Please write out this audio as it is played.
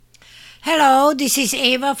Hello, this is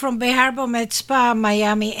Eva from Bay Harbor Med Spa,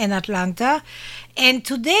 Miami, and Atlanta. And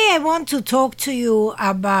today I want to talk to you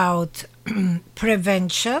about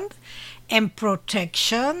prevention and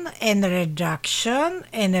protection and reduction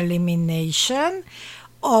and elimination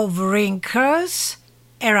of wrinkles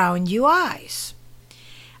around your eyes.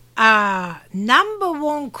 Number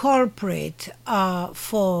one culprit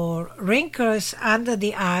for wrinkles under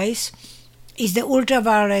the eyes is the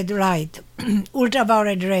ultraviolet light,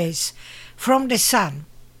 ultraviolet rays from the sun,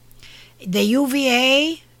 the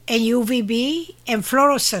UVA and UVB and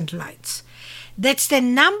fluorescent lights. That's the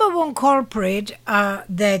number one culprit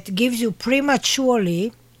that gives you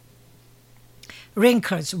prematurely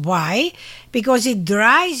wrinkles. Why? Because it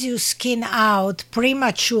dries your skin out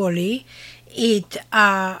prematurely. It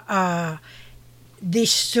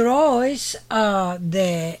destroys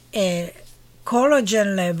the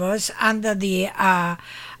collagen levels under the eye.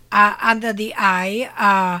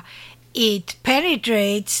 It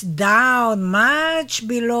penetrates down much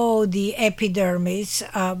below the epidermis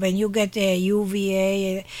when you get a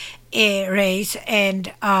UVA rays,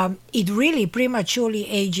 and it really prematurely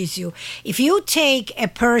ages you. If you take a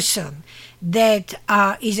person that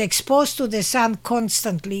is exposed to the sun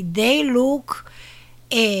constantly, they look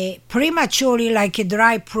prematurely like a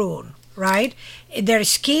dry prune, right? Their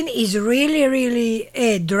skin is really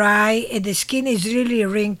dry, and the skin is really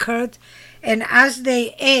wrinkled, and as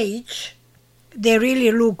they age, they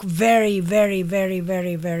really look very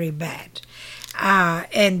bad.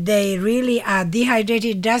 And they really are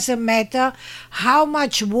dehydrated. Doesn't matter how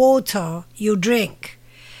much water you drink.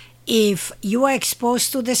 If you are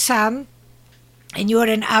exposed to the sun and you are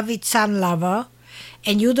an avid sun lover,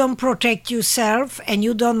 and you don't protect yourself and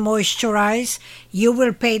you don't moisturize, you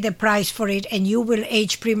will pay the price for it, and you will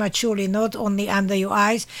age prematurely, not only under your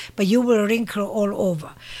eyes, but you will wrinkle all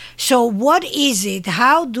over. So what is it?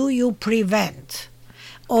 How do you prevent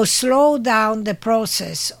or slow down the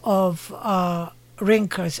process of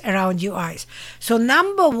wrinkles around your eyes? So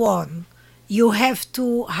number one, you have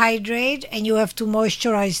to hydrate and you have to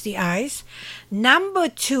moisturize the eyes. Number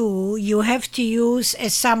two, you have to use a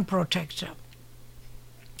sun protector.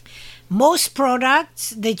 Most products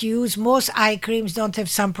that you use, most eye creams, don't have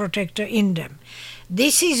sun protector in them.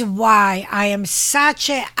 This is why I am such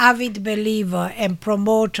an avid believer and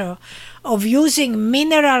promoter of using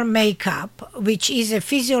mineral makeup, which is a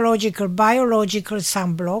physiological, biological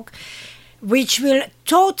sunblock, which will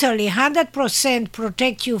totally 100%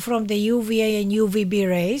 protect you from the UVA and UVB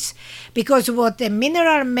rays, because what the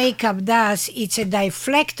mineral makeup does, it's a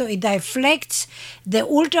deflector. It deflects the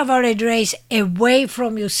ultraviolet rays away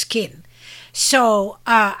from your skin. So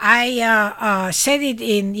I said it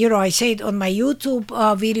I say it on my YouTube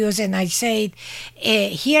videos, and I say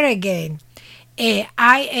it here again.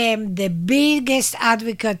 I am the biggest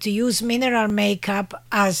advocate to use mineral makeup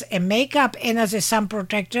as a makeup and as a sun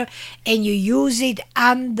protector, and you use it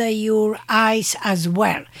under your eyes as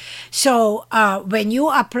well. So when you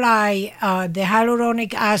apply the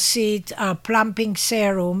hyaluronic acid plumping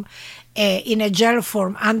serum in a gel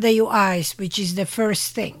form under your eyes, which is the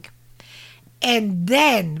first thing, and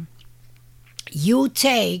then you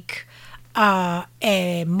take a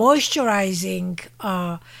moisturizing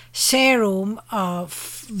serum,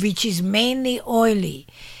 which is mainly oily,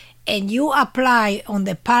 and you apply on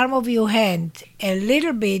the palm of your hand a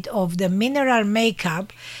little bit of the mineral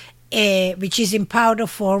makeup, which is in powder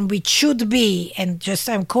form, which should be, and just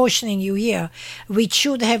I'm cautioning you here, which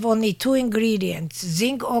should have only two ingredients: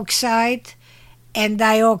 zinc oxide and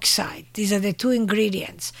dioxide. These are the two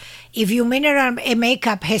ingredients. If your mineral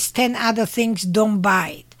makeup has 10 other things, don't buy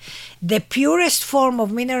it. The purest form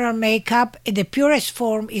of mineral makeup, the purest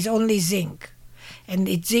form is only zinc. And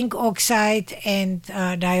it's zinc oxide and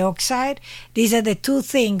dioxide. These are the two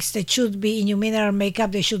things that should be in your mineral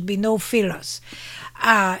makeup. There should be no fillers.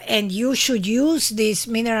 And you should use this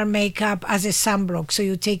mineral makeup as a sunblock. So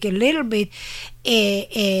you take a little bit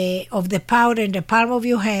of the powder in the palm of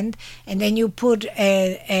your hand, and then you put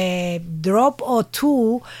a drop or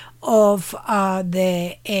two of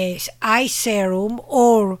the eye serum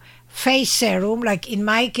or face serum. Like in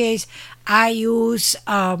my case, I use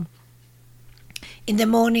in the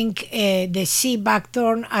morning the sea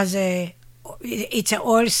buckthorn as it's an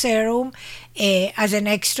oil serum as an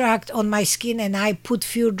extract on my skin, and I put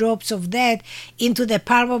few drops of that into the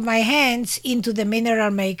palm of my hands into the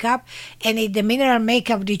mineral makeup, and the mineral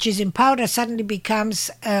makeup, which is in powder, suddenly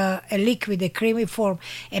becomes a liquid, a creamy form,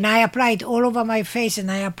 and I apply it all over my face,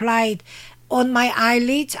 and I apply it on my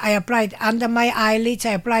eyelids, I apply it under my eyelids,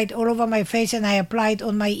 I apply it all over my face, and I apply it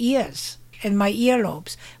on my ears and my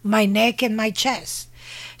earlobes, my neck and my chest.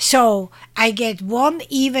 So I get one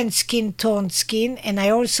even skin tone skin, and I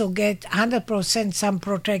also get 100% sun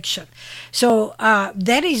protection. So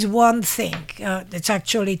that is one thing. That's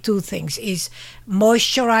actually two things: is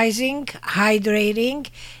moisturizing, hydrating,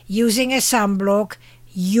 using a sunblock,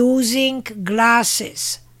 using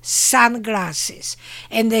glasses, sunglasses,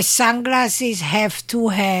 and the sunglasses have to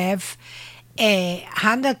have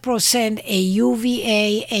 100% a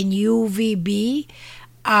UVA and UVB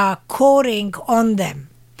coating on them.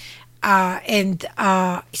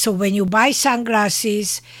 So when you buy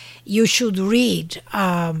sunglasses, you should read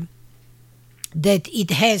that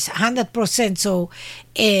it has 100%. So,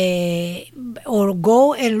 or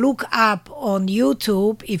go and look up on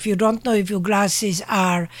YouTube if you don't know if your glasses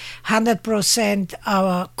are 100%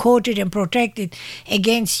 coated and protected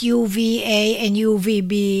against UVA and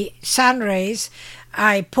UVB sun rays.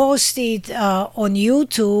 I posted on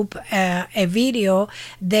YouTube a video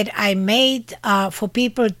that I made for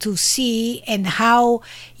people to see, and how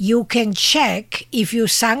you can check if your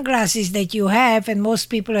sunglasses that you have, and most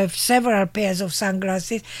people have several pairs of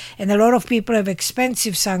sunglasses, and a lot of people have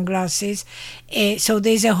expensive sunglasses. So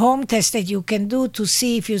there's a home test that you can do to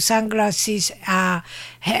see if your sunglasses are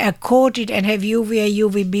coated and have UVA,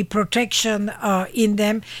 UVB protection in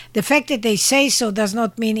them. The fact that they say so does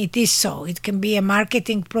not mean it is so. It can be a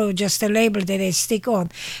marketing pro, just a label that they stick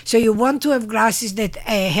on. So you want to have glasses that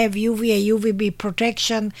have UVA, UVB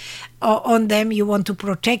protection on them. You want to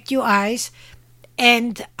protect your eyes.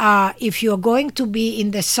 And if you're going to be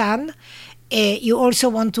in the sun, you also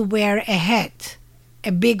want to wear a hat,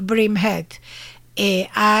 a big brim hat.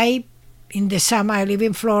 In the summer, I live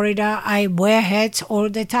in Florida, I wear hats all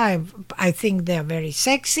the time. I think they're very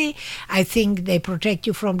sexy. I think they protect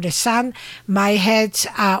you from the sun. My hats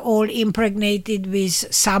are all impregnated with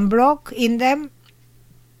sunblock in them.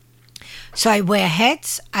 So I wear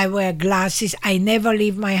hats, I wear glasses. I never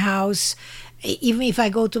leave my house. Even if I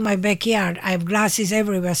go to my backyard, I have glasses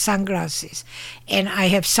everywhere, sunglasses. And I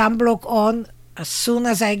have sunblock on as soon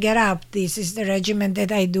as I get up. This is the regimen that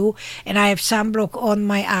I do, and I have sunblock on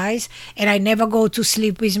my eyes, and I never go to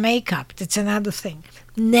sleep with makeup. That's another thing.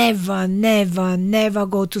 Never, never, never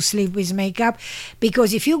go to sleep with makeup,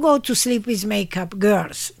 because if you go to sleep with makeup,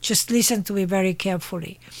 girls, just listen to me very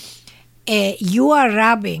carefully. You are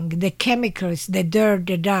rubbing the chemicals, the dirt,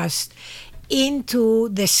 the dust, into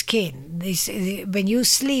the skin. When you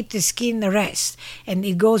sleep, the skin rests, and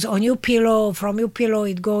it goes on your pillow. From your pillow,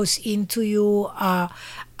 it goes into your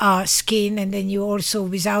skin, and then you also,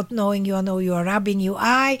 without knowing, you know you are rubbing your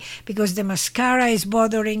eye because the mascara is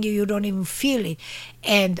bothering you. You don't even feel it,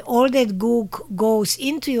 and all that gook goes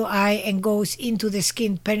into your eye and goes into the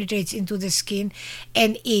skin, penetrates into the skin,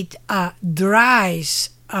 and it dries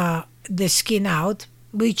the skin out,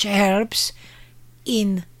 which helps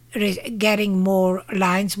in getting more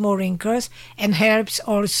lines, more wrinkles, and helps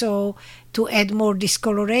also to add more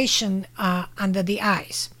discoloration under the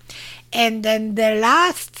eyes. And then the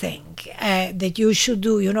last thing that you should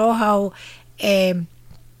do, you know how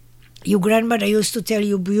your grandmother used to tell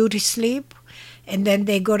you beauty sleep, and then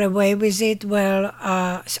they got away with it? Well,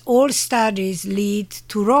 all studies lead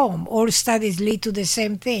to Rome. All studies lead to the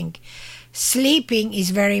same thing. Sleeping is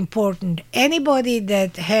very important. Anybody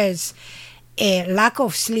that has a lack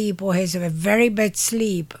of sleep, or has a very bad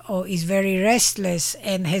sleep, or is very restless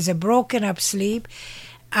and has a broken up sleep,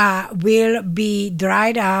 will be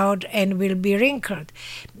dried out and will be wrinkled.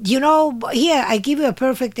 You know, here I give you a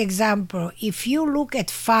perfect example. If you look at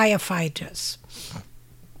firefighters,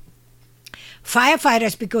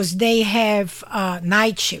 because they have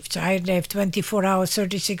night shifts, right? They have 24-hour,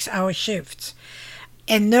 36-hour shifts,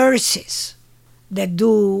 and nurses that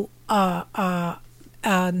do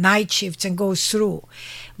night shifts and go through.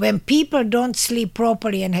 When people don't sleep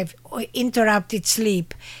properly and have interrupted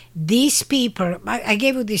sleep, these people, I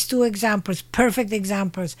gave you these two examples, perfect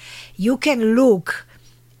examples. You can look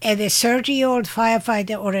at a 30-year-old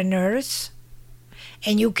firefighter or a nurse,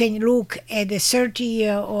 and you can look at a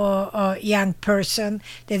 30-year-old young person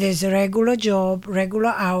that has a regular job,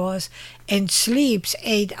 regular hours, and sleeps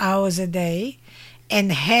 8 hours a day,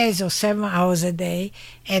 and has, or 7 hours a day,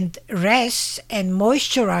 and rests and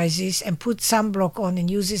moisturizes and puts sunblock on and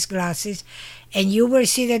uses glasses, and you will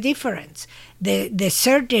see the difference. The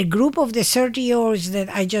group of the 30-year-olds that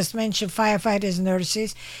I just mentioned, firefighters,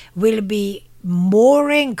 nurses, will be more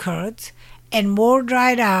wrinkled and more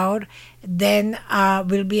dried out than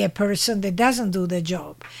will be a person that doesn't do the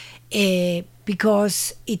job.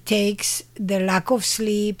 Because it takes the lack of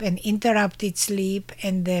sleep and interrupted sleep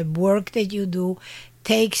and the work that you do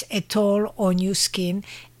takes a toll on your skin,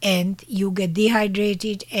 and you get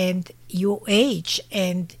dehydrated and you age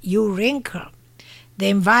and you wrinkle. the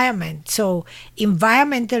environment. So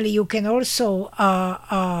environmentally, you can also,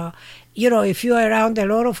 if you're around a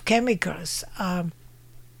lot of chemicals,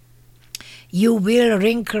 you will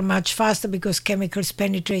wrinkle much faster because chemicals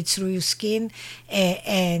penetrate through your skin,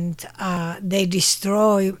 and they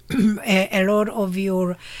destroy a lot of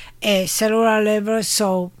your cellular levels,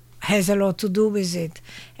 so has a lot to do with it,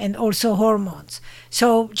 and also hormones.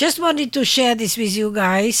 So just wanted to share this with you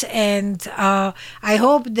guys, and I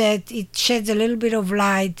hope that it sheds a little bit of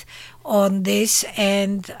light on this,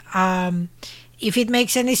 and if it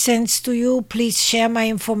makes any sense to you, please share my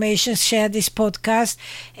information, share this podcast.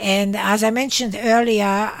 And as I mentioned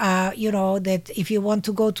earlier, that if you want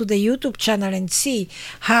to go to the YouTube channel and see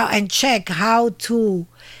how and check how to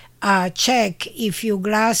check if your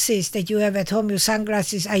glasses that you have at home, your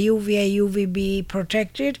sunglasses, are UVA, UVB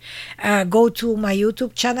protected, go to my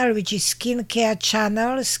YouTube channel, which is skincare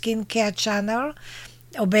channel,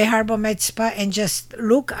 Bay Harbor Med Spa, and just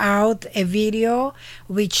look out a video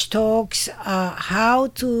which talks how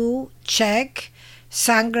to check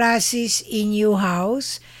sunglasses in your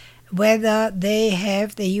house, whether they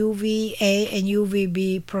have the UVA and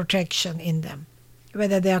UVB protection in them,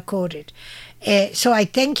 whether they are coated. So I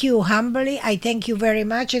thank you humbly. I thank you very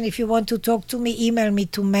much. And if you want to talk to me, email me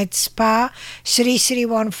to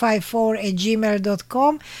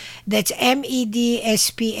medspa33154@gmail.com. That's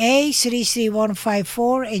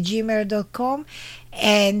medspa33154@gmail.com.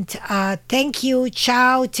 And thank you.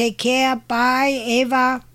 Ciao. Take care. Bye, Eva.